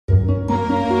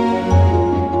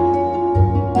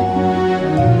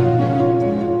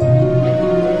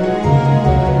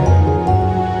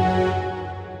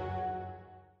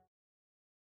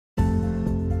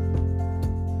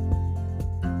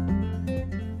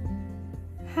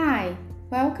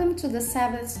Welcome to the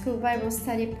Sabbath School Bible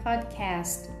Study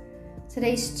Podcast.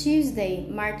 Today is Tuesday,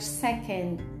 March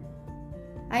 2nd.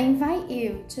 I invite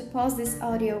you to pause this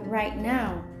audio right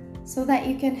now so that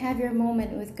you can have your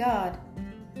moment with God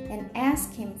and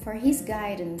ask Him for His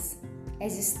guidance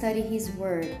as you study His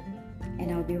Word.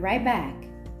 And I'll be right back.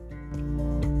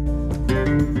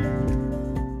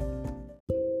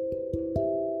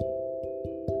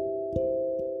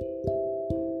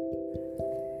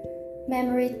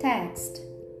 Memory text.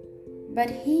 But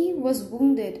He was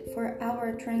wounded for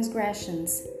our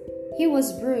transgressions. He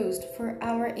was bruised for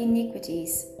our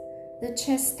iniquities. The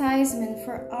chastisement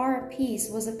for our peace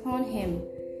was upon Him,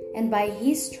 and by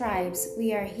His stripes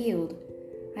we are healed.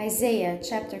 Isaiah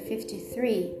chapter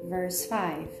 53, verse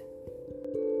 5.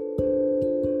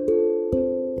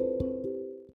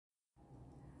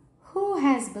 Who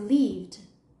has believed?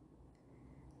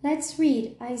 Let's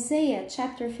read Isaiah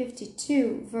chapter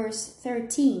 52, verse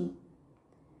 13.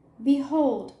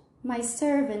 Behold, my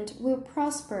servant will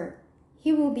prosper.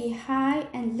 He will be high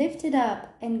and lifted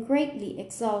up and greatly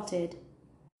exalted.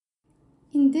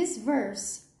 In this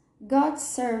verse, God's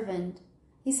servant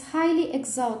is highly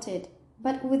exalted,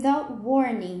 but without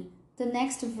warning, the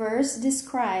next verse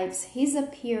describes his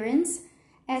appearance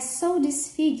as so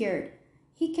disfigured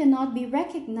he cannot be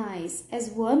recognized as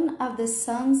one of the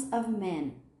sons of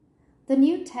men. The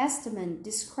New Testament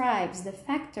describes the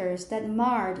factors that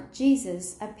marred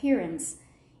Jesus' appearance,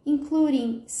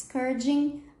 including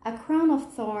scourging, a crown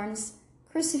of thorns,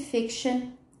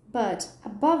 crucifixion, but,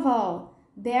 above all,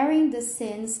 bearing the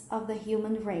sins of the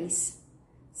human race.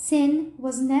 Sin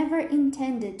was never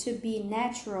intended to be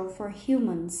natural for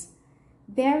humans.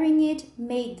 Bearing it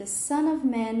made the Son of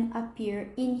Man appear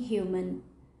inhuman.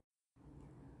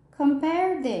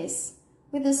 Compare this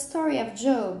with the story of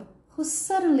Job, who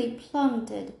suddenly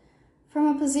plummeted from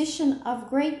a position of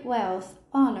great wealth,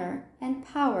 honor, and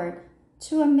power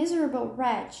to a miserable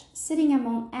wretch sitting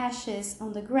among ashes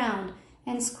on the ground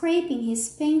and scraping his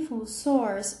painful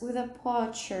sores with a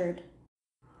potsherd.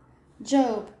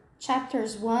 Job,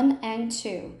 chapters 1 and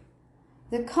 2.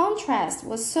 The contrast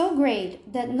was so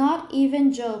great that not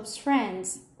even Job's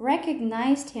friends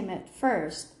recognized him at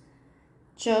first.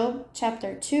 Job,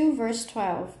 chapter 2, verse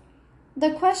 12.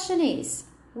 The question is,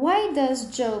 why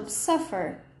does Job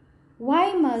suffer?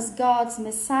 Why must God's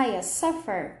Messiah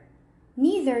suffer?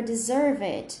 Neither deserve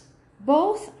it.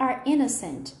 Both are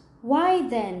innocent. Why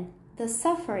then the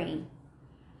suffering?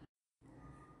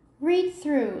 Read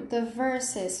through the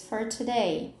verses for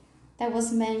today that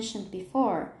was mentioned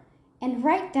before and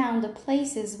write down the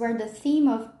places where the theme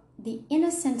of the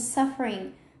innocent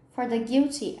suffering for the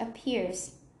guilty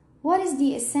appears. What is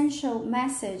the essential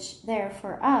message there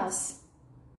for us?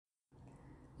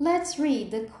 Let's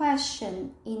read the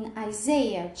question in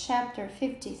Isaiah chapter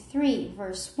 53,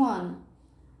 verse 1.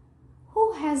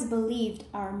 Who has believed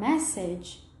our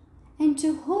message? And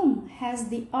to whom has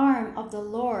the arm of the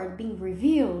Lord been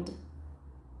revealed?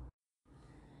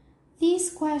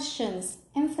 These questions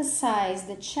emphasize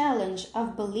the challenge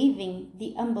of believing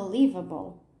the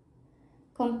unbelievable.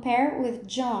 Compare with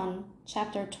John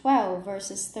chapter 12,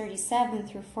 verses 37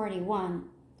 through 41.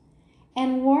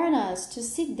 And warn us to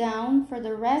sit down for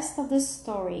the rest of the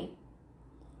story.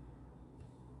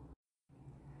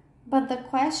 But the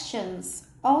questions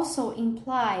also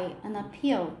imply an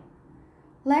appeal.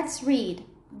 Let's read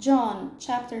John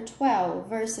chapter 12,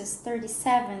 verses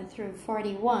 37 through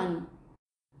 41.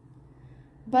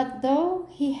 But though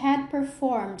he had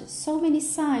performed so many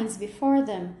signs before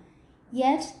them,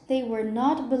 yet they were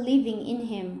not believing in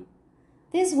him.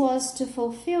 This was to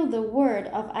fulfill the word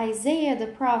of Isaiah the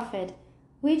prophet,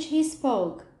 which he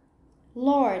spoke.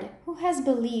 Lord, who has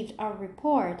believed our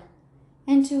report?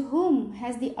 And to whom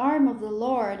has the arm of the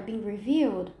Lord been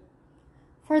revealed?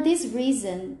 For this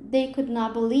reason they could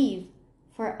not believe,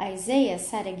 for Isaiah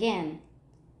said again,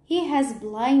 He has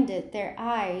blinded their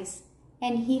eyes,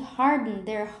 and He hardened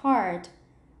their heart,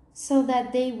 so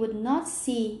that they would not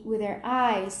see with their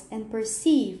eyes and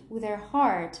perceive with their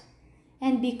heart,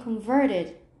 and be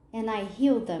converted, and I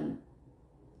healed them.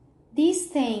 These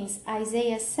things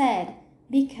Isaiah said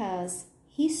because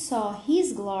he saw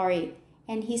His glory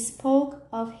and he spoke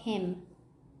of Him.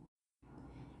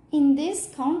 In this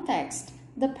context,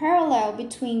 the parallel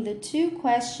between the two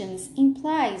questions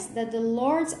implies that the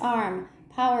Lord's arm,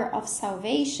 power of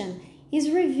salvation, is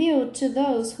revealed to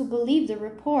those who believe the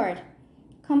report,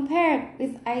 compared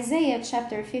with Isaiah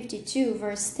chapter 52,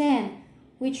 verse 10,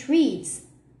 which reads,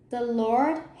 The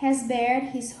Lord has bared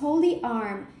His holy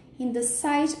arm in the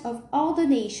sight of all the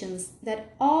nations,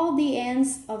 that all the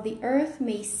ends of the earth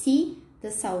may see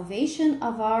the salvation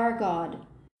of our God.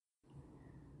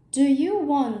 Do you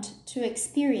want to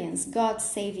experience God's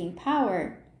saving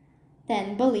power?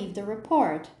 Then believe the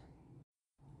report.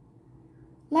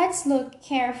 Let's look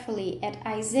carefully at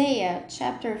Isaiah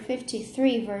chapter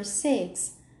 53 verse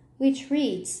 6, which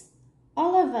reads,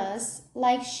 "All of us,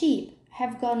 like sheep,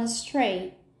 have gone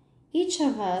astray. Each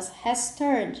of us has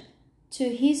turned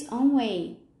to his own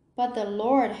way, but the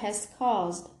Lord has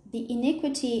caused the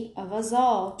iniquity of us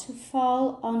all to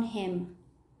fall on him."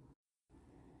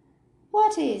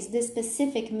 What is the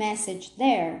specific message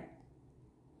there?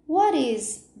 What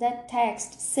is that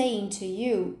text saying to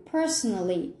you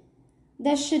personally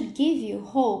that should give you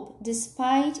hope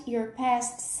despite your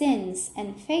past sins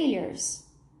and failures?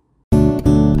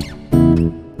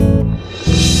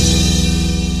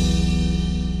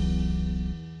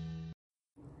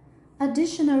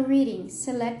 Additional reading,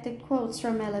 selected quotes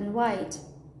from Ellen White.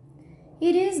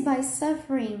 It is by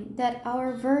suffering that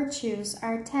our virtues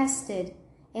are tested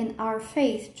and our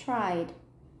faith tried.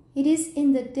 It is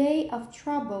in the day of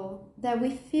trouble that we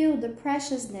feel the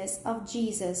preciousness of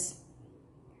Jesus.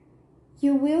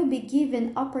 You will be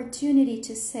given opportunity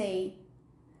to say,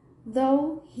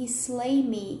 "Though he slay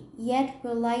me, yet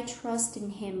will I trust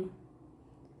in him."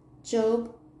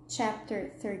 Job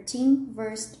chapter 13,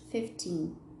 verse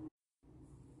 15.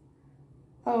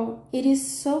 Oh, it is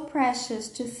so precious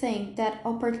to think that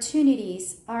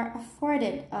opportunities are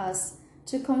afforded us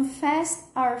to confess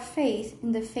our faith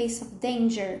in the face of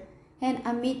danger and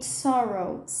amid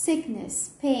sorrow, sickness,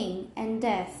 pain, and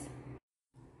death.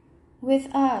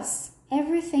 With us,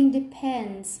 everything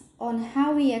depends on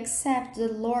how we accept the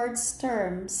Lord's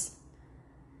terms.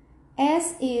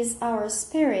 As is our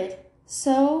spirit,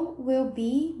 so will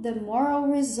be the moral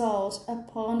result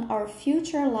upon our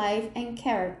future life and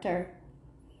character.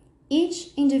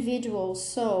 Each individual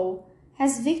soul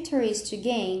has victories to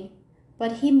gain,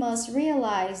 but he must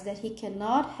realize that he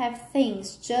cannot have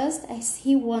things just as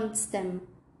he wants them.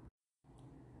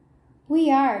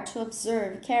 We are to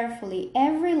observe carefully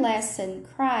every lesson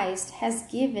Christ has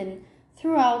given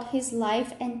throughout his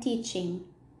life and teaching.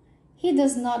 He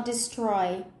does not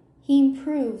destroy, he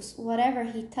improves whatever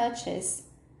he touches.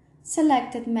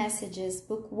 Selected Messages,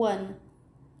 Book 1,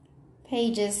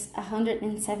 pages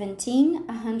 117,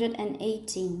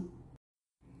 118.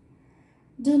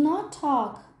 Do not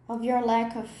talk of your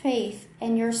lack of faith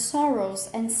and your sorrows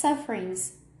and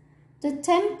sufferings. The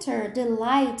tempter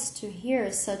delights to hear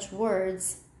such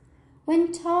words.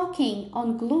 When talking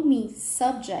on gloomy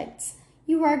subjects,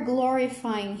 you are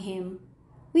glorifying him.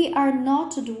 We are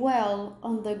not to dwell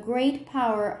on the great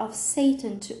power of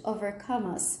Satan to overcome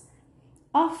us.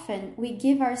 Often we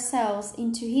give ourselves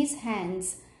into his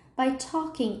hands by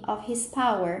talking of his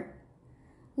power.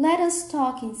 Let us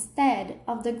talk instead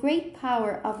of the great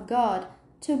power of God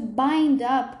to bind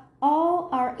up all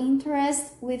our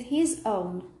interests with his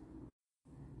own.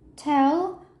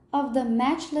 Tell of the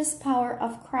matchless power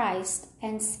of Christ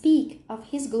and speak of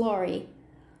his glory.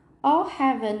 All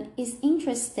heaven is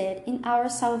interested in our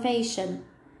salvation.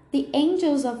 The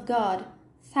angels of God,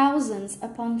 thousands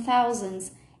upon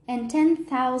thousands, and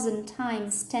 10,000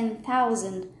 times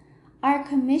 10,000, are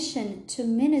commissioned to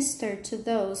minister to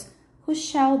those who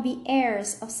shall be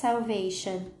heirs of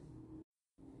salvation.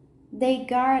 They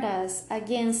guard us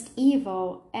against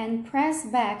evil and press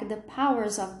back the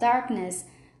powers of darkness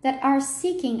that are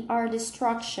seeking our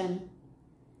destruction.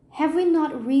 Have we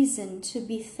not reason to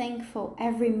be thankful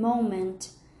every moment,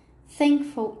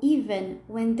 thankful even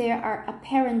when there are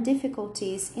apparent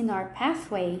difficulties in our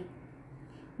pathway?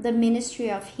 The Ministry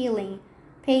of Healing,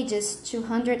 pages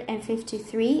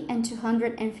 253 and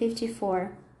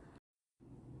 254.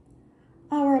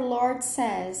 Our Lord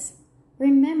says,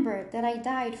 "Remember that I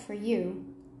died for you."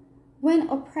 When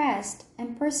oppressed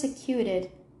and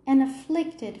persecuted and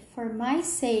afflicted for my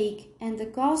sake and the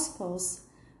gospel's,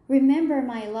 remember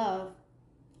my love,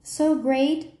 so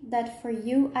great that for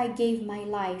you I gave my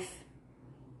life.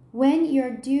 When your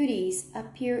duties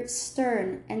appear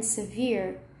stern and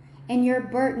severe, and your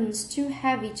burdens too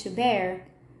heavy to bear,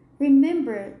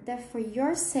 remember that for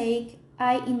your sake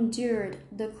I endured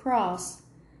the cross,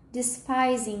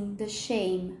 despising the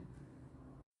shame.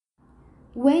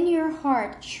 When your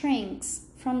heart shrinks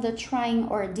from the trying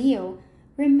ordeal,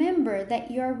 remember that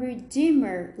your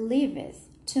Redeemer liveth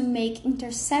to make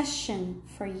intercession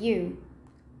for you.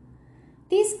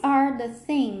 These are the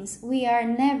things we are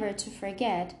never to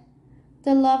forget.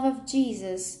 The love of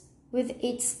Jesus, with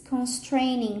its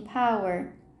constraining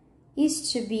power,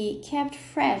 is to be kept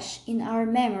fresh in our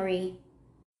memory.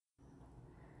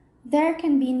 There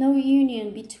can be no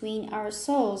union between our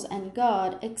souls and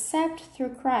God except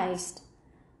through Christ.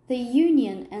 The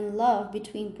union and love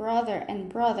between brother and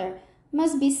brother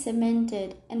must be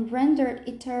cemented and rendered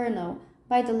eternal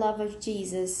by the love of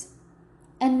Jesus,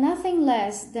 and nothing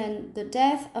less than the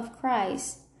death of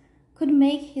Christ could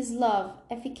make his love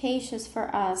efficacious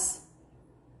for us.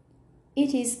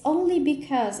 It is only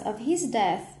because of his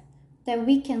death that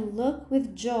we can look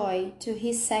with joy to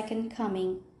his second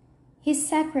coming. His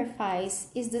sacrifice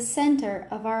is the center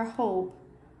of our hope.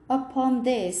 Upon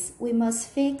this we must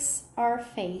fix our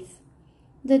faith.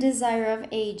 The Desire of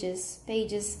Ages,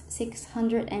 pages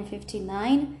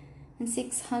 659 and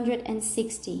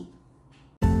 660.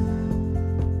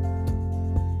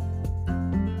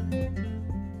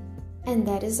 And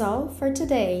that is all for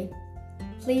today.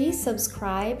 Please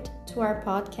subscribe to our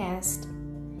podcast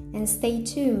and stay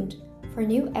tuned for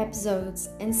new episodes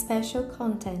and special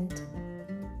content.